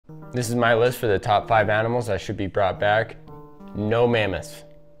This is my list for the top 5 animals that should be brought back. No mammoths.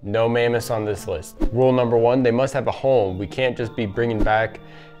 No mammoths on this list. Rule number 1, they must have a home. We can't just be bringing back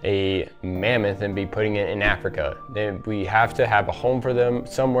a mammoth and be putting it in Africa. We have to have a home for them,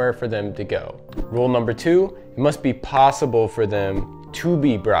 somewhere for them to go. Rule number 2, it must be possible for them to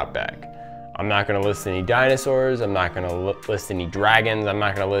be brought back. I'm not gonna list any dinosaurs, I'm not gonna list any dragons, I'm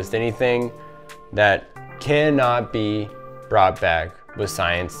not gonna list anything that cannot be brought back with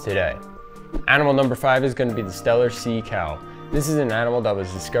science today. Animal number 5 is gonna be the Steller sea cow. This is an animal that was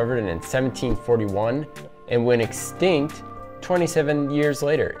discovered in 1741 and went extinct 27 years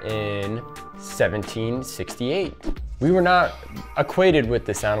later in 1768. We were not acquainted with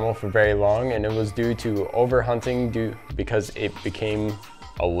this animal for very long, and it was due to overhunting because it became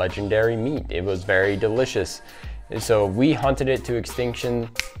a legendary meat. It was very delicious. And so we hunted it to extinction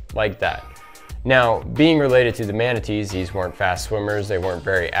like that. Now, being related to the manatees, these weren't fast swimmers, they weren't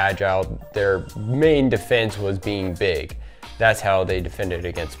very agile. Their main defense was being big. That's how they defended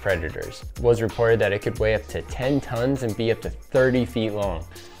against predators. It was reported that it could weigh up to 10 tons and be up to 30 feet long.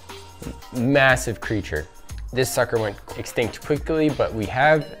 Massive creature. This sucker went extinct quickly, but we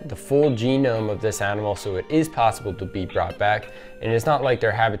have the full genome of this animal, so it is possible to be brought back, and it's not like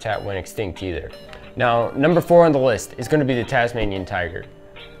their habitat went extinct either. Now, number 4 on the list is gonna be the Tasmanian tiger.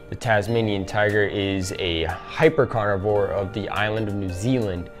 The Tasmanian tiger is a hypercarnivore of the island of New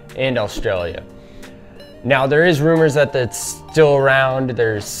Zealand and Australia. Now, there is rumors that it's still around,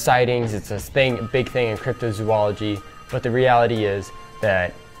 there's sightings, it's a big thing in cryptozoology, but the reality is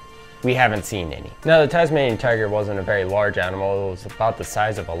that we haven't seen any. Now, the Tasmanian tiger wasn't a very large animal. It was about the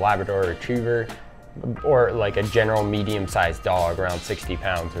size of a Labrador retriever, or like a general medium-sized dog, around 60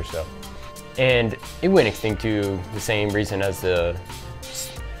 pounds or so. And it went extinct to the same reason as the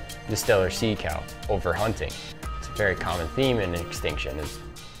Steller sea cow, overhunting. It's a very common theme in extinction.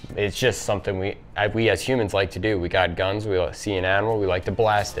 It's just something we as humans like to do. We got guns, we see an animal, we like to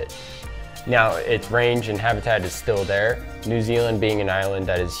blast it. Now, its range and habitat is still there. New Zealand being an island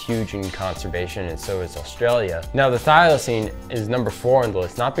that is huge in conservation, and so is Australia. Now, the thylacine is number 4 on the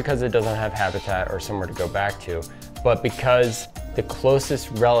list, not because it doesn't have habitat or somewhere to go back to, but because the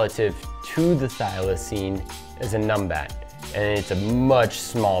closest relative to the thylacine is a numbat, and it's a much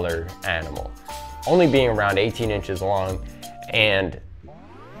smaller animal, only being around 18 inches long and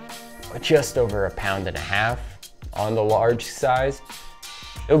just over 1.5 pounds on the large size.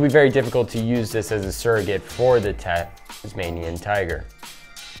 It would be very difficult to use this as a surrogate for the Tasmanian tiger.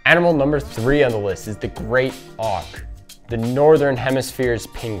 Animal number 3 on the list is the great auk, the northern hemisphere's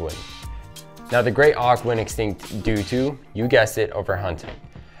penguin. Now, the great auk went extinct due to, you guessed it, overhunting.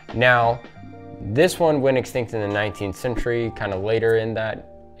 Now, this one went extinct in the 19th century, kind of later in that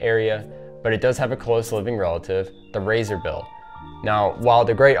area, but it does have a close living relative, the razorbill. Now, while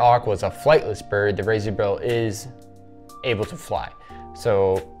the great auk was a flightless bird, the razorbill is able to fly.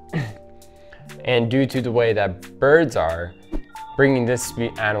 So, and due to the way that birds are, bringing this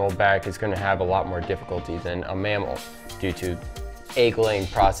animal back is going to have a lot more difficulty than a mammal due to egg-laying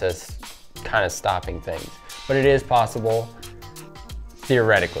process kind of stopping things. But it is possible,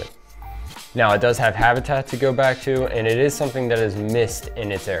 theoretically. Now, it does have habitat to go back to, and it is something that is missed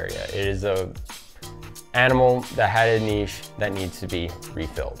in its area. It is an animal that had a niche that needs to be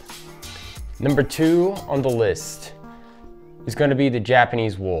refilled. Number 2 on the list is going to be the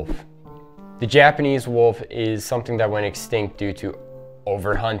Japanese wolf. The Japanese wolf is something that went extinct due to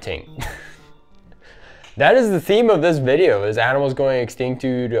overhunting. That is the theme of this video, is animals going extinct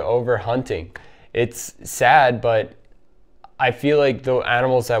due to overhunting. It's sad, but I feel like the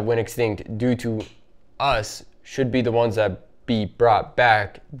animals that went extinct due to us should be the ones that be brought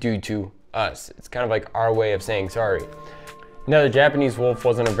back due to us. It's kind of like our way of saying sorry. Now, the Japanese wolf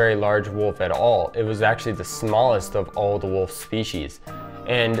wasn't a very large wolf at all. It was actually the smallest of all the wolf species.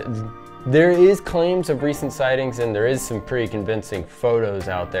 And there is claims of recent sightings, and there is some pretty convincing photos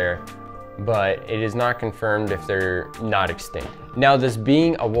out there, but it is not confirmed if they're not extinct. Now, this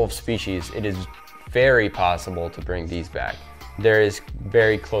being a wolf species, it is very possible to bring these back. There is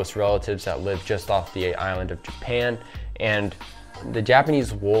very close relatives that live just off the island of Japan, and the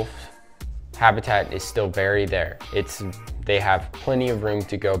Japanese wolf habitat is still very there. They have plenty of room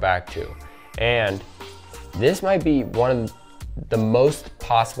to go back to. And this might be one of the most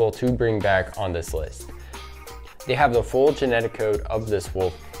possible to bring back on this list. They have the full genetic code of this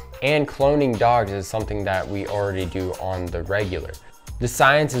wolf, and cloning dogs is something that we already do on the regular. The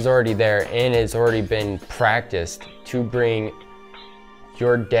science is already there, and it's already been practiced to bring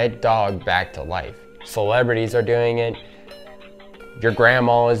your dead dog back to life. Celebrities are doing it. Your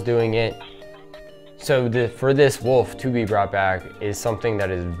grandma is doing it. So for this wolf to be brought back is something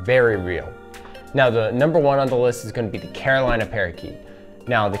that is very real. Now, the number one on the list is going to be the Carolina parakeet.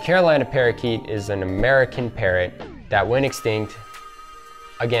 Now, the Carolina parakeet is an American parrot that went extinct,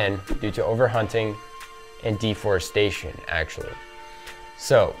 again, due to overhunting and deforestation, actually.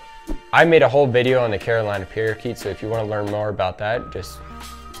 So, I made a whole video on the Carolina parakeet, so if you want to learn more about that, just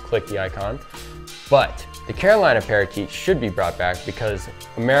click the icon. But the Carolina parakeet should be brought back because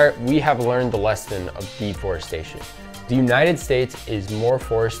we have learned the lesson of deforestation. The United States is more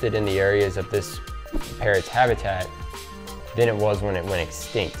forested in the areas of this parrot's habitat than it was when it went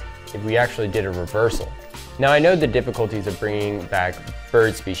extinct, if we actually did a reversal. Now, I know the difficulties of bringing back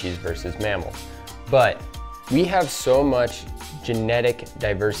bird species versus mammals, but we have so much genetic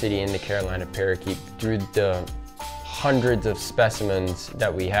diversity in the Carolina parakeet through the hundreds of specimens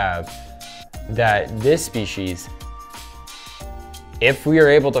that we have, that this species, if we are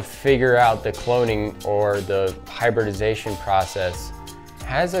able to figure out the cloning or the hybridization process,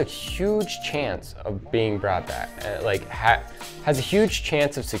 has a huge chance of being brought back. Has a huge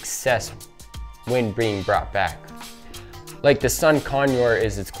chance of success when being brought back. Like the sun conure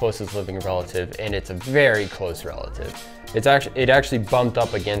is its closest living relative, and it's a very close relative. It actually bumped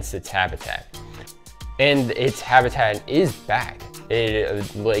up against its habitat, and its habitat is back.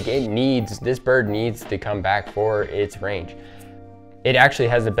 This bird needs to come back for its range. It actually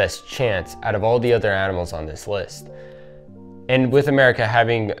has the best chance out of all the other animals on this list. And with America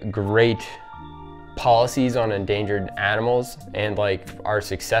having great policies on endangered animals and like our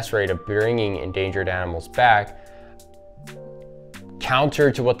success rate of bringing endangered animals back,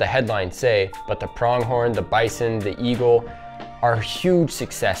 counter to what the headlines say, but the pronghorn, the bison, the eagle are huge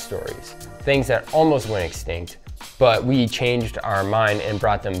success stories. Things that almost went extinct, but we changed our mind and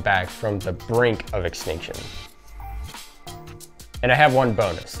brought them back from the brink of extinction. And I have one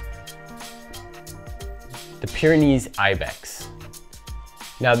bonus. The Pyrenees ibex.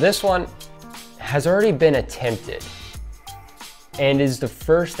 Now this one has already been attempted and is the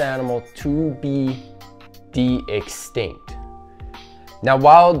first animal to be de-extinct. Now,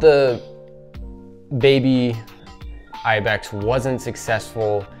 while the baby ibex wasn't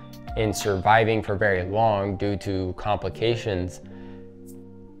successful in surviving for very long due to complications,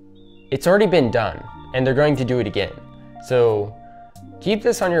 it's already been done and they're going to do it again. So keep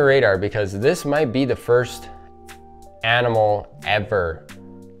this on your radar because this might be the first animal ever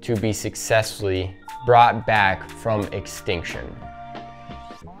to be successfully brought back from extinction.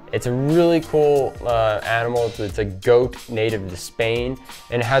 It's a really cool animal. It's a goat native to Spain,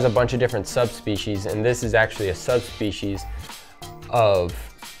 and it has a bunch of different subspecies, and this is actually a subspecies of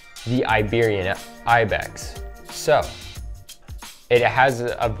the Iberian ibex. So it has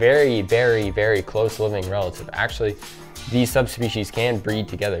a very, very, very close living relative. Actually, these subspecies can breed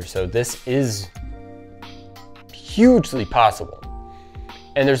together, so this is hugely possible.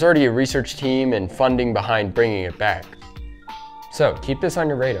 And there's already a research team and funding behind bringing it back. So keep this on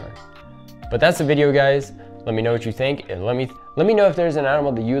your radar. But that's the video, guys. Let me know what you think, and let me know if there's an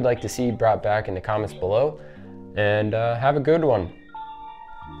animal that you'd like to see brought back in the comments below. And have a good one.